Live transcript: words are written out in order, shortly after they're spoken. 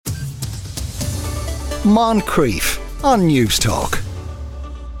Moncrief on News Talk.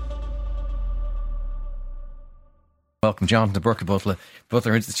 Welcome, Jonathan DeBurca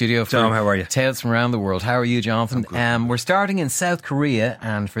Butler into the studio. Tom, how are you? Tales from around the world. How are you, Jonathan? We're starting in South Korea,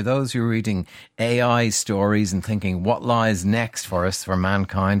 and for those who are reading AI stories and thinking what lies next for us, for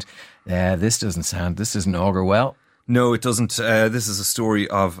mankind, this doesn't augur well. No, it doesn't. This is a story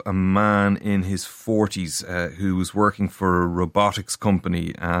of a man in his 40s who was working for a robotics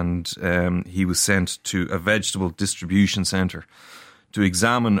company, and he was sent to a vegetable distribution centre to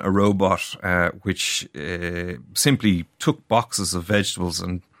examine a robot which simply took boxes of vegetables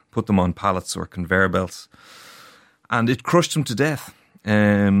and put them on pallets or conveyor belts. And it crushed him to death.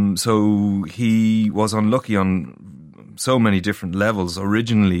 So he was unlucky on so many different levels.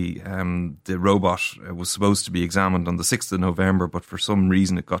 Originally, the robot was supposed to be examined on the 6th of November, but for some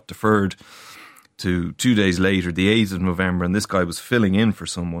reason it got deferred to 2 days later, the 8th of November, and this guy was filling in for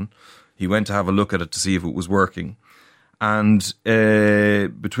someone. He went to have a look at it to see if it was working. And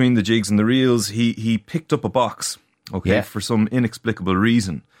between the jigs and the reels, he picked up a box, for some inexplicable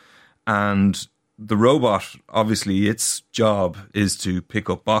reason. And the robot, obviously, its job is to pick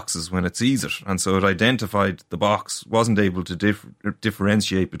up boxes when it sees it. And so it identified the box, wasn't able to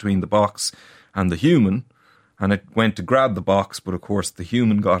differentiate between the box and the human. And it went to grab the box, but of course the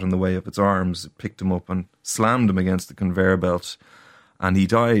human got in the way of its arms. It picked him up and slammed him against the conveyor belt. And he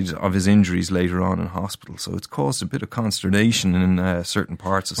died of his injuries later on in hospital. So it's caused a bit of consternation in certain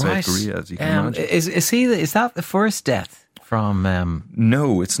parts of South Korea, as you can imagine. Is that the first death from...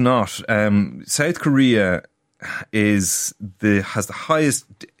 No, it's not. South Korea has the highest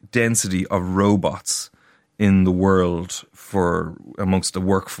density of robots in the world amongst the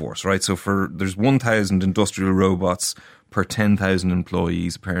workforce, right? So there's 1,000 industrial robots per 10,000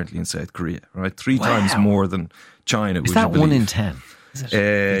 employees apparently in South Korea, right? Three times more than China. Is that 1 in 10?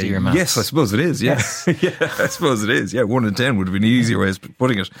 Yes, I suppose it is. Yeah, yeah, I suppose it is. Yeah, 1 in 10 would have been an easier way of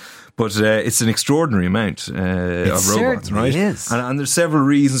putting it, but it's an extraordinary amount of robots, right? Is. And there's several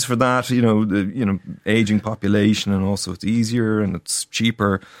reasons for that. The aging population, and also it's easier and it's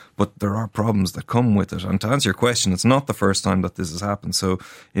cheaper. But there are problems that come with it. And to answer your question, it's not the first time that this has happened. So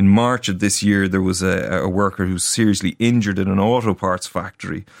in March of this year, there was a worker who was seriously injured in an auto parts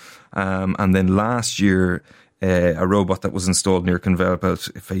factory, and then last year, a robot that was installed near conveyor belt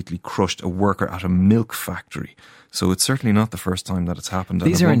fatally crushed a worker at a milk factory. So it's certainly not the first time that it's happened.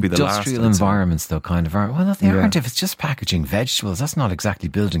 These are industrial environments, though, kind of aren't. Well, no, they aren't. If it's just packaging vegetables, that's not exactly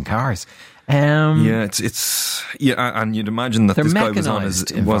building cars. And you'd imagine that this guy was on his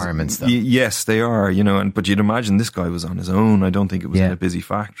environments. Though. Yes, they are. But you'd imagine this guy was on his own. I don't think it was in a busy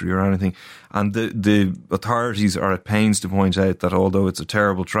factory or anything. And the authorities are at pains to point out that although it's a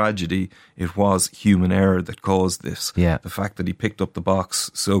terrible tragedy, it was human error that caused this. Yeah. The fact that he picked up the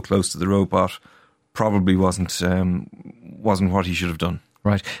box so close to the robot probably wasn't what he should have done.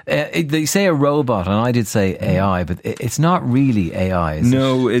 Right. They say a robot, and I did say AI, but it's not really AI, is it?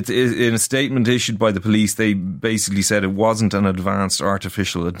 No, in a statement issued by the police, they basically said it wasn't an advanced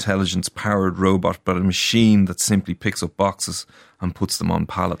artificial intelligence-powered robot, but a machine that simply picks up boxes and puts them on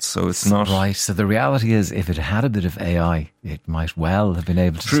pallets. So it's not... Right, so the reality is, if it had a bit of AI, it might well have been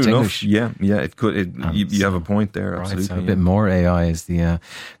able to distinguish. True enough, yeah, it could. You have a point there, absolutely. Right, so a bit more AI is the...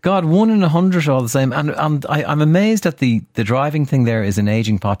 God, 1 in 100 all the same. And I'm amazed at the driving thing there is an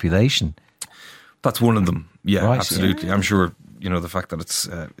ageing population. That's one of them, yeah, right, absolutely. Yeah. I'm sure... the fact that it's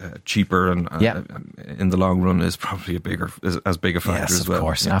cheaper and in the long run is probably as big a factor as well. Yes, of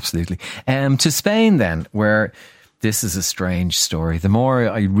course, absolutely. To Spain then, where this is a strange story. The more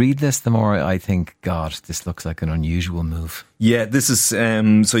I read this, the more I think, God, this looks like an unusual move. Yeah, this is,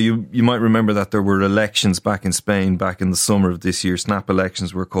 so you might remember that there were elections back in Spain back in the summer of this year. Snap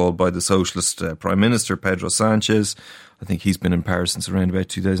elections were called by the socialist Prime Minister, Pedro Sanchez. I think he's been in power since around about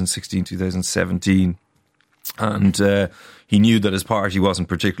 2016, 2017. And he knew that his party wasn't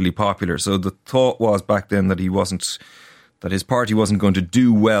particularly popular. So the thought was back then that his party wasn't going to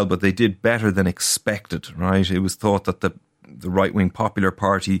do well, but they did better than expected, right? It was thought that the right-wing Popular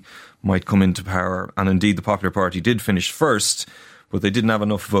Party might come into power. And indeed, the Popular Party did finish first, but they didn't have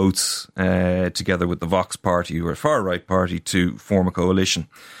enough votes together with the Vox Party, who are a far-right party, to form a coalition.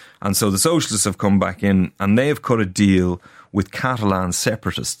 And so the socialists have come back in, and they have cut a deal with Catalan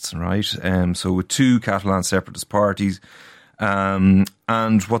separatists, right? So with 2 Catalan separatist parties. And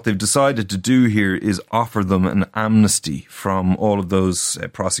what they've decided to do here is offer them an amnesty from all of those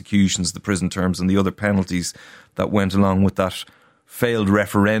prosecutions, the prison terms and the other penalties that went along with that failed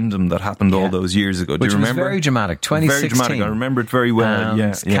referendum that happened all those years ago. Do you remember? Which was very dramatic. 2016. Very dramatic. I remember it very well.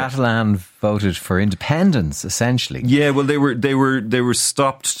 Catalan voted for independence, essentially. Yeah, well, they were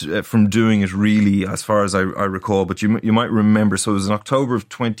stopped from doing it, really, as far as I recall. But you might remember. So it was in October of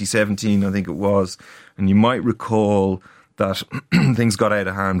 2017, I think it was, and you might recall that things got out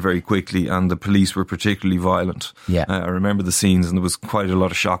of hand very quickly and the police were particularly violent. Yeah, I remember the scenes, and there was quite a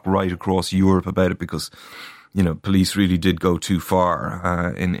lot of shock right across Europe about it because, you know, police really did go too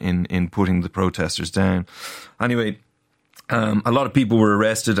far in putting the protesters down. Anyway, a lot of people were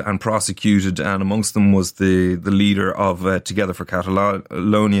arrested and prosecuted, and amongst them was the leader of Together for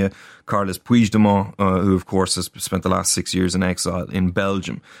Catalonia, Carles Puigdemont, who of course has spent the last 6 years in exile in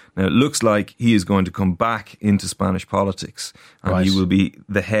Belgium. Now it looks like he is going to come back into Spanish politics, and he will be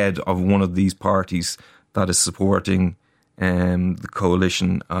the head of one of these parties that is supporting the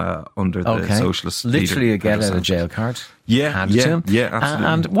coalition under the socialist leader. Literally a get out of jail card. Yeah, absolutely.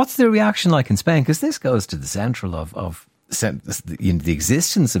 And what's the reaction like in Spain? Because this goes to the central of the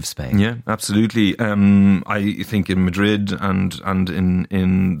existence of Spain. Yeah, absolutely. I think in Madrid and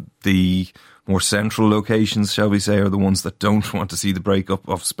in the more central locations, shall we say, are the ones that don't want to see the breakup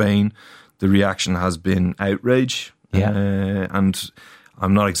of Spain. The reaction has been outrage. And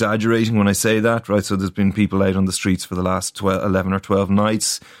I'm not exaggerating when I say that, right? So there's been people out on the streets for the last 11 or 12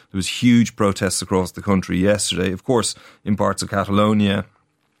 nights. There was huge protests across the country yesterday. Of course, in parts of Catalonia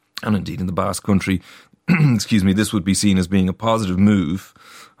and indeed in the Basque Country, excuse me, this would be seen as being a positive move.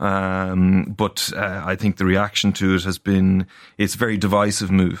 But I think the reaction to it has been, it's a very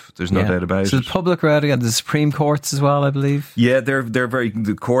divisive move. There's no doubt about it. So the public are out against the Supreme Courts as well, I believe. Yeah,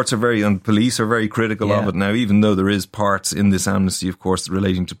 the courts are very, and police are very critical of it now, even though there is parts in this amnesty, of course,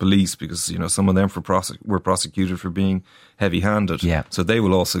 relating to police, because, you know, some of them were prosecuted for being heavy-handed. Yeah. So they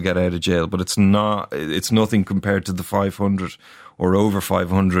will also get out of jail, but it's nothing compared to the 500 or over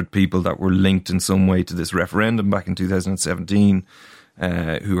 500 people that were linked in some way to this referendum back in 2017.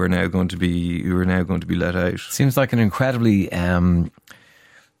 Who are now going to be let out. Seems like an incredibly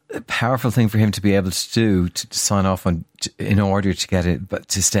powerful thing for him to be able to do, to sign off on in order to get it, but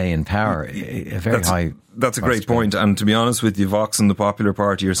to stay in power. That's a great point. And to be honest with you, Vox and the Popular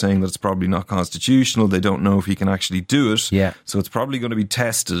Party are saying that it's probably not constitutional. They don't know if he can actually do it. Yeah. So it's probably going to be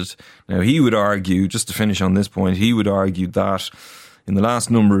tested. Now, he would argue, just to finish on this point, he would argue that in the last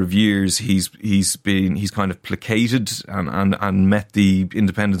number of years, he's kind of placated and met the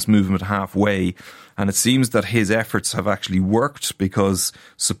independence movement halfway. And it seems that his efforts have actually worked because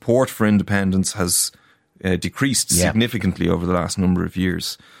support for independence has decreased significantly over the last number of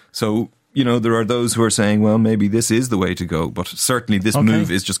years. So, you know, there are those who are saying, well, maybe this is the way to go. But certainly this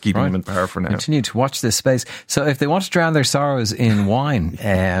move is just keeping him in power for now. Continue to watch this space. So if they want to drown their sorrows in wine,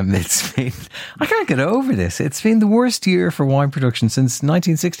 it's been, I can't get over this. It's been the worst year for wine production since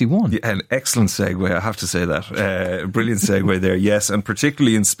 1961. Yeah, an excellent segue, I have to say that. Brilliant segue there, yes. And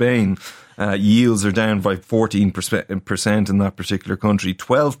particularly in Spain, yields are down by 14% in that particular country,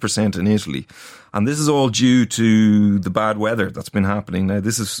 12% in Italy. And this is all due to the bad weather that's been happening. Now,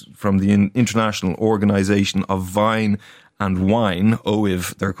 this is from the International Organisation of Vine and Wine,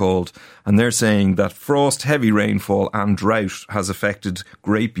 OIV they're called, and they're saying that frost, heavy rainfall and drought has affected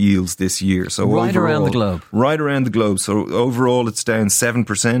grape yields this year. So right around the globe. Right around the globe. So overall it's down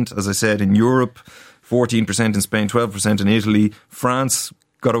 7%, as I said, in Europe, 14% in Spain, 12% in Italy. France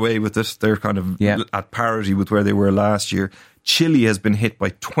got away with it. They're kind of at parity with where they were last year. Chile has been hit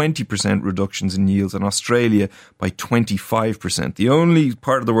by 20% reductions in yields, and Australia by 25%. The only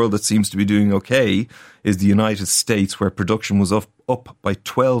part of the world that seems to be doing okay is the United States, where production was up by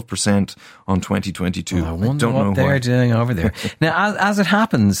 12% on 2022. I wonder what they're doing over there. Now, as it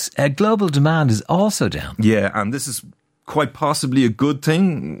happens, global demand is also down. Yeah, and this is quite possibly a good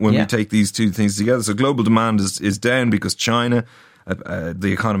thing when we take these two things together. So global demand is down because China,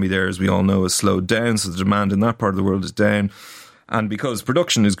 the economy there, as we all know, has slowed down, so the demand in that part of the world is down. And because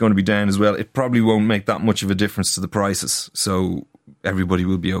production is going to be down as well, it probably won't make that much of a difference to the prices. So everybody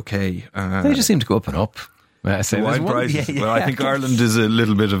will be okay. They just seem to go up and up. Wine prices. Well, I think Ireland is a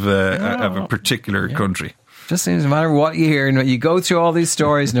little bit of a particular country. Just seems no matter what you hear, you go through all these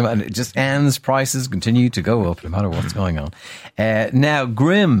stories, and it just ends. Prices continue to go up no matter what's going on. Now,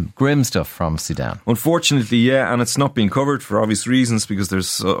 grim stuff from Sudan. Unfortunately, and it's not being covered for obvious reasons because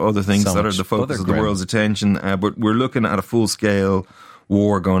there's other things that are the focus of the world's attention. But we're looking at a full-scale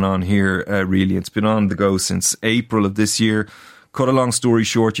war going on here. Really, it's been on the go since April of this year. Cut a long story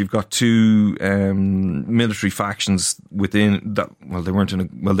short, you've got two military factions within that. Well,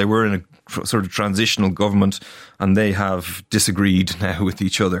 they were in a sort of transitional government, and they have disagreed now with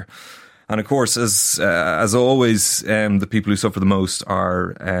each other. And of course, as always, the people who suffer the most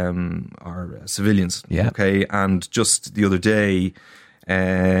are civilians. Yeah. Okay, and just the other day,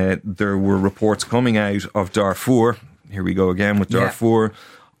 there were reports coming out of Darfur. Here we go again with Darfur,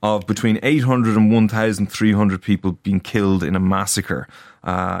 of between 800 and 1,300 people being killed in a massacre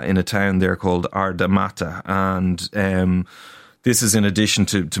in a town there called Ardamata. And this is in addition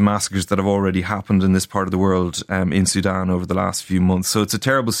to massacres that have already happened in this part of the world in Sudan over the last few months. So it's a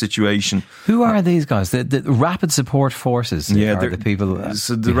terrible situation. Who are these guys? The Rapid Support Forces are the people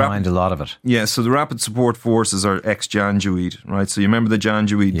behind a lot of it. Yeah, so the Rapid Support Forces are ex-Janjaweed, right? So you remember the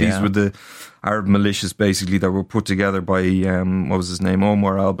Janjaweed? Yeah. These were the Arab militias, basically, that were put together by, what was his name?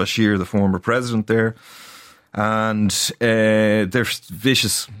 Omar al-Bashir, the former president there. And they're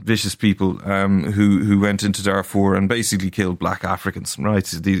vicious people who went into Darfur and basically killed black Africans, right?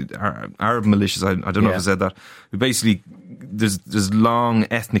 The Arab militias, I don't know if I said that, but basically there's long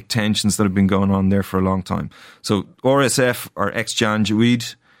ethnic tensions that have been going on there for a long time. So RSF are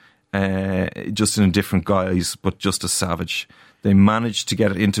ex-Janjaweed, just in a different guise, but just as savage. They managed to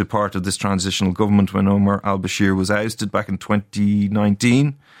get it into part of this transitional government when Omar al-Bashir was ousted back in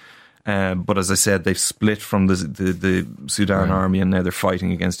 2019. But as I said, they've split from the Sudan army, and now they're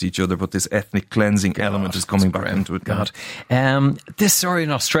fighting against each other. But this ethnic cleansing element is coming back into it. God, this story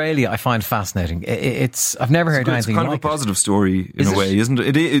in Australia I find fascinating. I've never heard anything like it. It's kind of a positive story in a way, isn't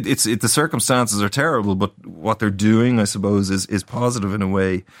it? It's the circumstances are terrible, but what they're doing, I suppose, is positive in a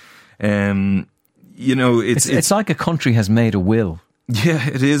way. It's like a country has made a will. Yeah,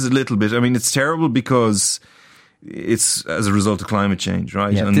 it is a little bit. I mean, it's terrible because it's as a result of climate change,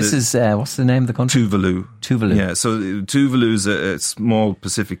 right? Yeah, and this is, what's the name of the country? Tuvalu. Yeah, so Tuvalu is a small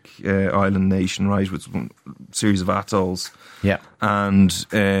Pacific island nation, right, with a series of atolls. Yeah. And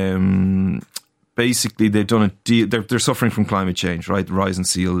basically they've done a deal. They're suffering from climate change, right? The rise in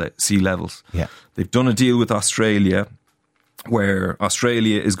sea levels. Yeah. They've done a deal with Australia where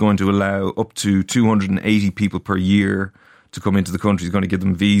Australia is going to allow up to 280 people per year to come into the country. Is going to give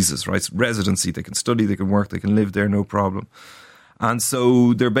them visas, right? Residency. They can study, they can work, they can live there, no problem. And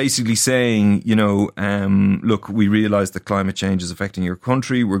so they're basically saying, look, we realise that climate change is affecting your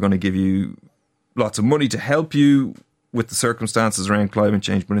country. We're going to give you lots of money to help you with the circumstances around climate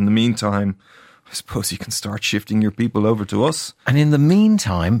change. But in the meantime, I suppose you can start shifting your people over to us. And in the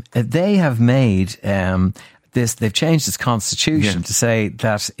meantime, they have made they've changed its constitution to say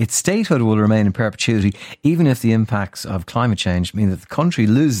that its statehood will remain in perpetuity even if the impacts of climate change mean that the country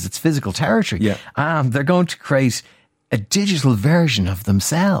loses its physical territory. Yeah. And they're going to create a digital version of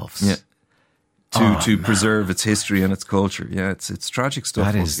themselves. Yeah. To preserve its history and its culture. Yeah, it's tragic stuff.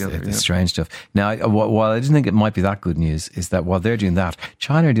 That is it's strange stuff. Now, while I didn't think it might be that good news, is that while they're doing that,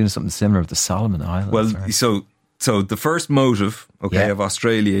 China are doing something similar with the Solomon Islands. Well, so the first motive, of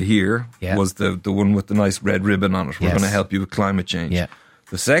Australia here was the one with the nice red ribbon on it. We're going to help you with climate change. Yeah.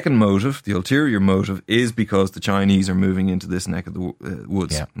 The second motive, the ulterior motive, is because the Chinese are moving into this neck of the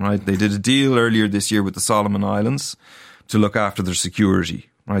woods. Yeah. Right? They did a deal earlier this year with the Solomon Islands to look after their security.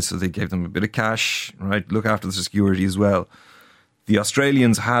 Right, so they gave them a bit of cash, right, look after the security as well. The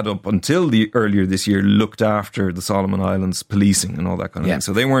Australians had up until earlier this year looked after the Solomon Islands policing and all that kind of thing.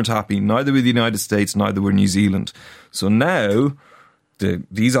 So they weren't happy, neither with the United States, neither with New Zealand. So now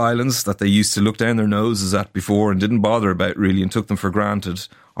these islands that they used to look down their noses at before and didn't bother about really and took them for granted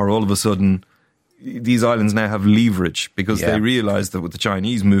are all of a sudden, these islands now have leverage because they realise that with the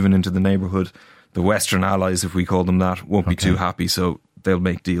Chinese moving into the neighbourhood, the Western allies, if we call them that, won't be too happy. So they'll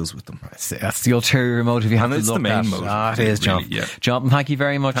make deals with them. That's the ulterior motive you have to look at. And it's the main motive. It is, John. Really, Jonathan, thank you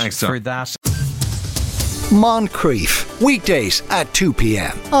very much for that. Moncrief, weekdays at 2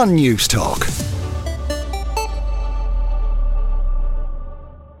 p.m. on News Talk.